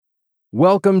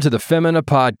Welcome to the Femina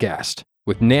Podcast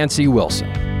with Nancy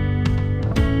Wilson.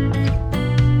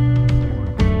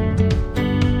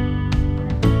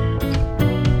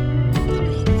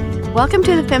 Welcome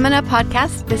to the Femina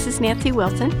Podcast. This is Nancy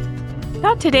Wilson.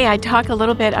 Thought today I'd talk a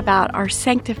little bit about our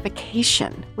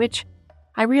sanctification, which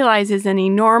I realize is an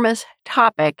enormous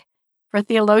topic for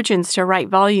theologians to write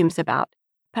volumes about.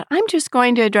 But I'm just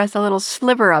going to address a little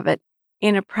sliver of it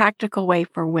in a practical way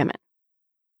for women.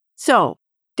 So,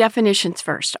 definitions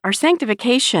first. Our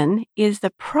sanctification is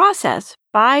the process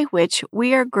by which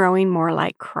we are growing more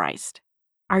like Christ.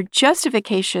 Our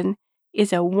justification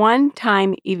is a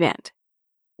one-time event.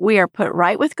 We are put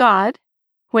right with God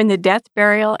when the death,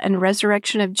 burial, and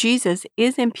resurrection of Jesus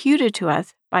is imputed to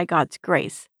us by God's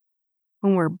grace,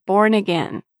 when we're born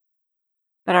again.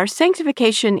 But our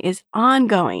sanctification is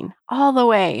ongoing all the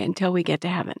way until we get to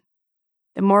heaven.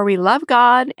 The more we love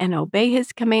God and obey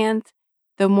His commands,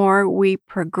 the more we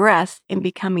progress in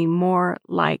becoming more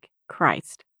like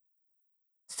Christ.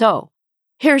 So,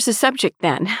 here's the subject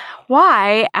then.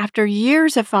 Why, after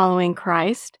years of following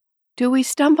Christ, do we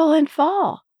stumble and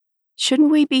fall? Shouldn't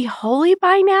we be holy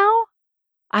by now?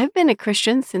 I've been a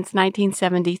Christian since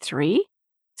 1973,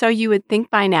 so you would think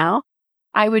by now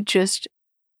I would just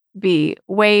be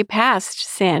way past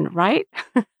sin, right?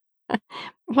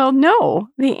 Well, no.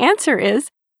 The answer is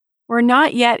we're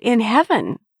not yet in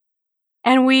heaven.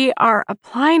 And we are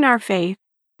applying our faith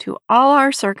to all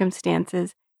our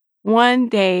circumstances one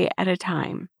day at a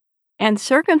time. And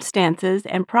circumstances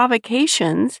and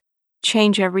provocations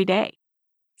change every day.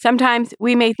 Sometimes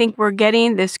we may think we're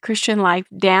getting this Christian life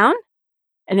down,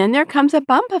 and then there comes a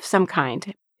bump of some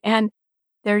kind. And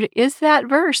there is that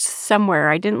verse somewhere.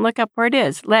 I didn't look up where it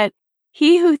is. Let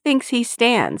he who thinks he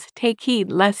stands take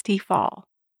heed lest he fall.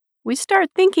 We start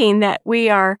thinking that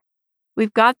we've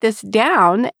got this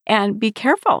down, and be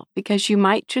careful because you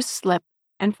might just slip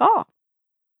and fall.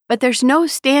 But there's no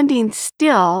standing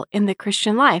still in the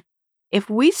Christian life.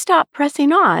 If we stop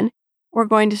pressing on, we're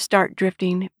going to start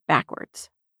drifting backwards.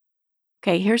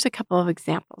 Okay, here's a couple of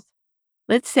examples.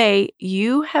 Let's say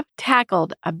you have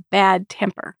tackled a bad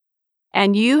temper,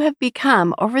 and you have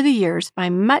become, over the years, by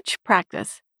much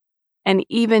practice, an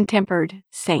even-tempered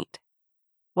saint.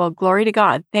 Well, glory to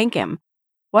God. Thank Him.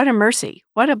 What a mercy.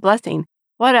 What a blessing.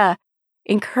 What a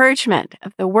encouragement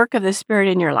of the work of the Spirit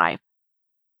in your life.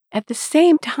 At the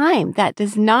same time, that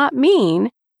does not mean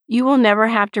you will never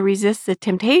have to resist the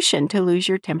temptation to lose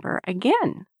your temper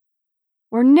again.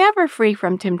 We're never free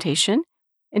from temptation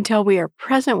until we are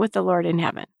present with the Lord in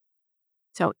heaven.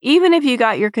 So even if you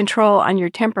got your control on your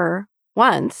temper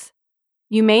once,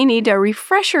 you may need a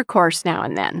refresher course now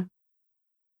and then.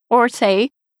 Or say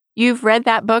you've read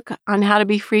that book on how to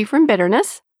be free from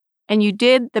bitterness, and you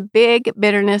did the big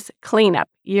bitterness cleanup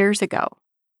years ago.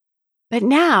 But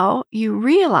now you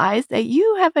realize that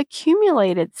you have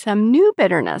accumulated some new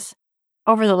bitterness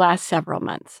over the last several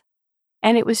months,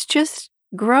 and it was just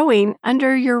growing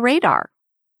under your radar.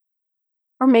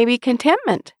 Or maybe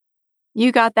contentment.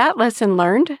 You got that lesson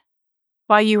learned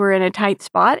while you were in a tight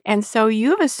spot, and so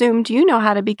you've assumed you know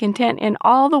how to be content in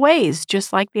all the ways,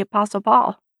 just like the Apostle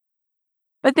Paul.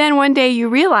 But then one day you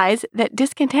realize that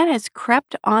discontent has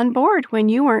crept on board when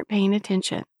you weren't paying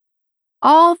attention.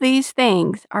 All these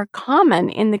things are common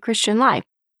in the Christian life.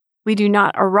 We do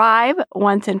not arrive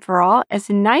once and for all, as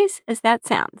nice as that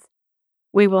sounds.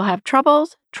 We will have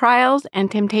troubles, trials,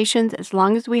 and temptations as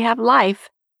long as we have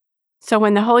life. So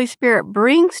when the Holy Spirit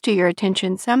brings to your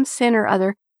attention some sin or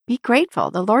other, be grateful.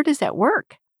 The Lord is at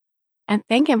work. And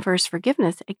thank Him for His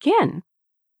forgiveness again.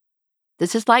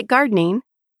 This is like gardening.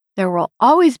 There will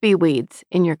always be weeds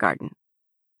in your garden.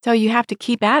 So you have to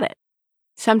keep at it.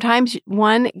 Sometimes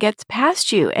one gets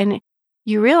past you and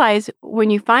you realize when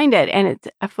you find it and it's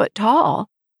a foot tall,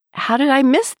 how did I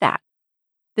miss that?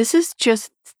 This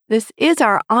is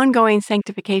our ongoing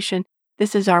sanctification.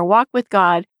 This is our walk with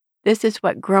God. This is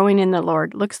what growing in the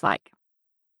Lord looks like.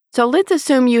 So let's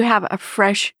assume you have a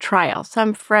fresh trial,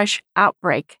 some fresh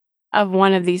outbreak of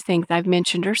one of these things I've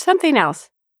mentioned or something else,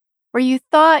 where you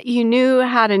thought you knew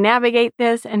how to navigate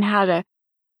this and how to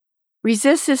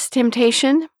resist this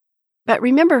temptation. But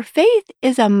remember, faith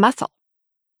is a muscle.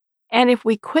 And if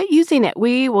we quit using it,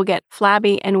 we will get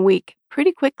flabby and weak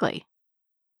pretty quickly.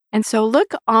 And so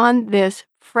look on this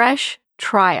fresh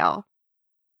trial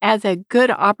as a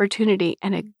good opportunity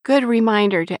and a good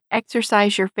reminder to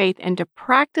exercise your faith and to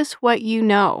practice what you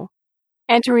know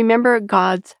and to remember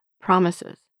God's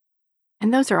promises.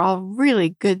 And those are all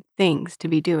really good things to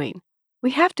be doing.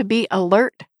 We have to be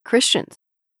alert Christians.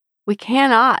 We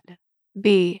cannot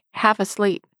be half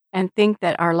asleep and think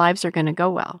that our lives are going to go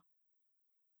well.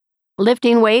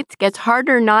 Lifting weights gets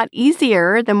harder, not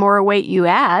easier, the more weight you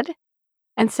add.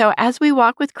 And so as we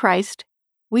walk with Christ,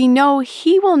 we know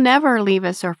He will never leave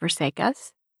us or forsake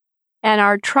us. And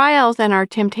our trials and our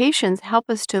temptations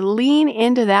help us to lean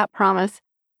into that promise,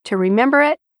 to remember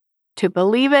it, to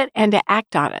believe it, and to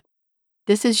act on it.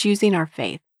 This is using our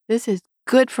faith. This is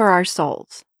good for our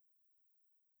souls.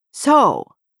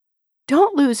 So,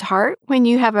 don't lose heart when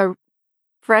you have a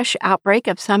fresh outbreak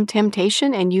of some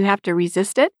temptation and you have to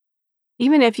resist it.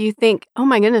 Even if you think, oh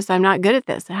my goodness, I'm not good at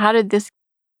this. How did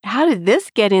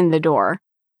this get in the door?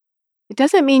 It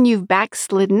doesn't mean you've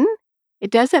backslidden. It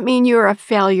doesn't mean you're a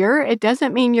failure. It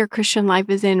doesn't mean your Christian life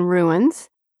is in ruins.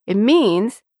 It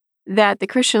means that the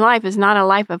Christian life is not a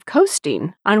life of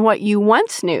coasting on what you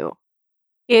once knew.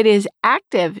 It is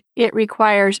active. It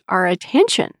requires our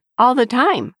attention all the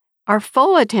time, our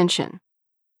full attention.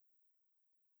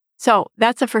 So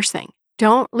that's the first thing.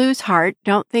 Don't lose heart.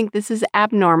 Don't think this is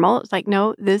abnormal. It's like,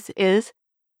 no, this is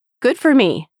good for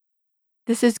me.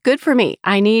 This is good for me.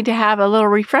 I need to have a little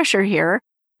refresher here.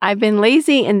 I've been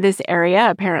lazy in this area,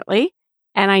 apparently,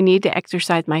 and I need to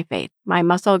exercise my faith. My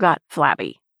muscle got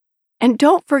flabby. And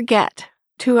don't forget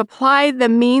to apply the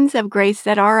means of grace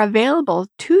that are available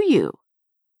to you.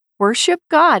 Worship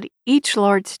God each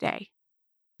Lord's Day.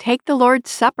 Take the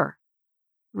Lord's Supper.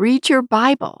 Read your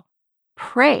Bible.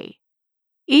 Pray.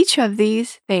 Each of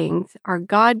these things are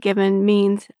God-given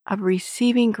means of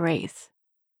receiving grace.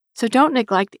 So don't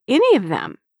neglect any of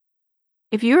them.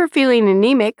 If you are feeling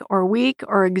anemic or weak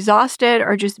or exhausted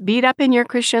or just beat up in your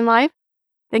Christian life,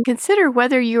 then consider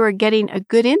whether you are getting a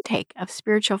good intake of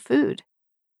spiritual food.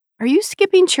 Are you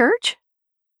skipping church?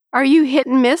 Are you hit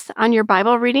and miss on your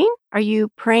Bible reading? Are you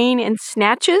praying in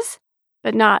snatches,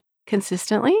 but not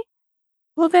consistently?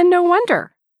 Well, then no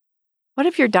wonder. What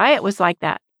if your diet was like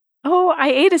that? Oh, I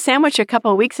ate a sandwich a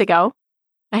couple of weeks ago.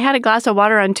 I had a glass of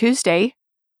water on Tuesday.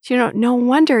 So, no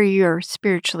wonder you're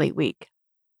spiritually weak.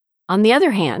 On the other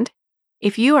hand,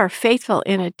 if you are faithful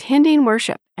in attending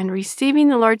worship and receiving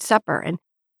the Lord's Supper and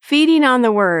feeding on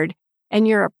the Word, and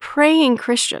you're a praying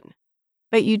Christian,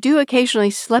 but you do occasionally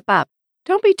slip up,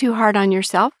 don't be too hard on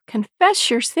yourself.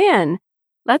 Confess your sin.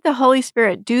 Let the Holy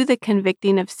Spirit do the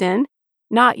convicting of sin,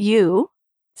 not you.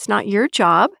 It's not your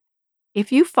job.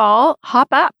 If you fall, hop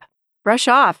up, brush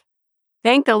off.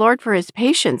 Thank the Lord for His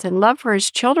patience and love for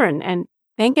His children, and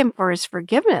thank Him for His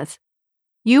forgiveness.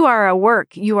 You are a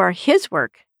work. You are His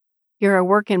work. You're a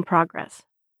work in progress.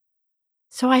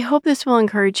 So I hope this will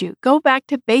encourage you. Go back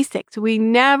to basics. We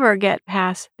never get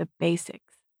past the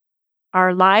basics.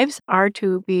 Our lives are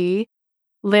to be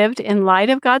lived in light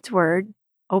of God's Word,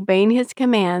 obeying His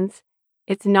commands.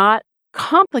 It's not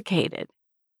complicated.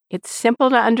 It's simple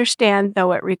to understand,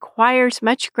 though it requires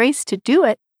much grace to do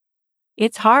it.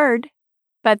 It's hard,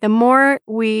 but the more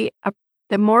we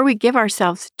give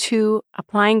ourselves to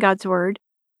applying God's Word,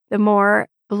 the more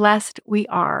blessed we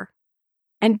are.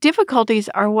 And difficulties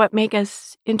are what make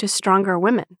us into stronger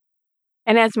women.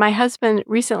 And as my husband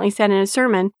recently said in a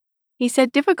sermon, he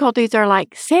said difficulties are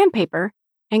like sandpaper,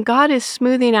 and God is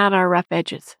smoothing out our rough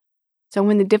edges. So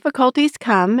when the difficulties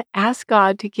come, ask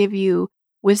God to give you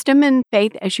wisdom and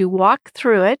faith as you walk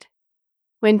through it.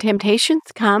 When temptations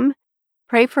come,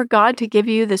 pray for God to give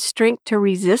you the strength to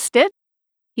resist it.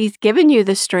 He's given you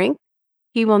the strength.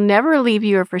 He will never leave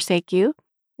you or forsake you.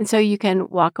 And so you can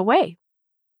walk away.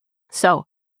 So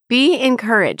be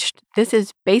encouraged. This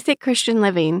is basic Christian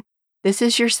living. This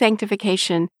is your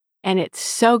sanctification. And it's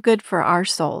so good for our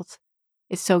souls.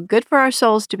 It's so good for our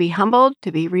souls to be humbled,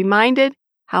 to be reminded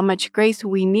how much grace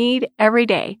we need every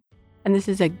day. And this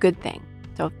is a good thing.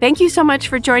 So thank you so much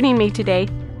for joining me today.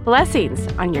 Blessings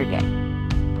on your day.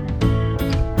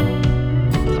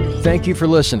 Thank you for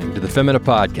listening to the Femina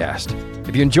Podcast.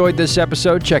 If you enjoyed this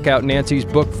episode, check out Nancy's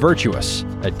book, Virtuous,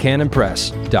 at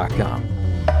canonpress.com.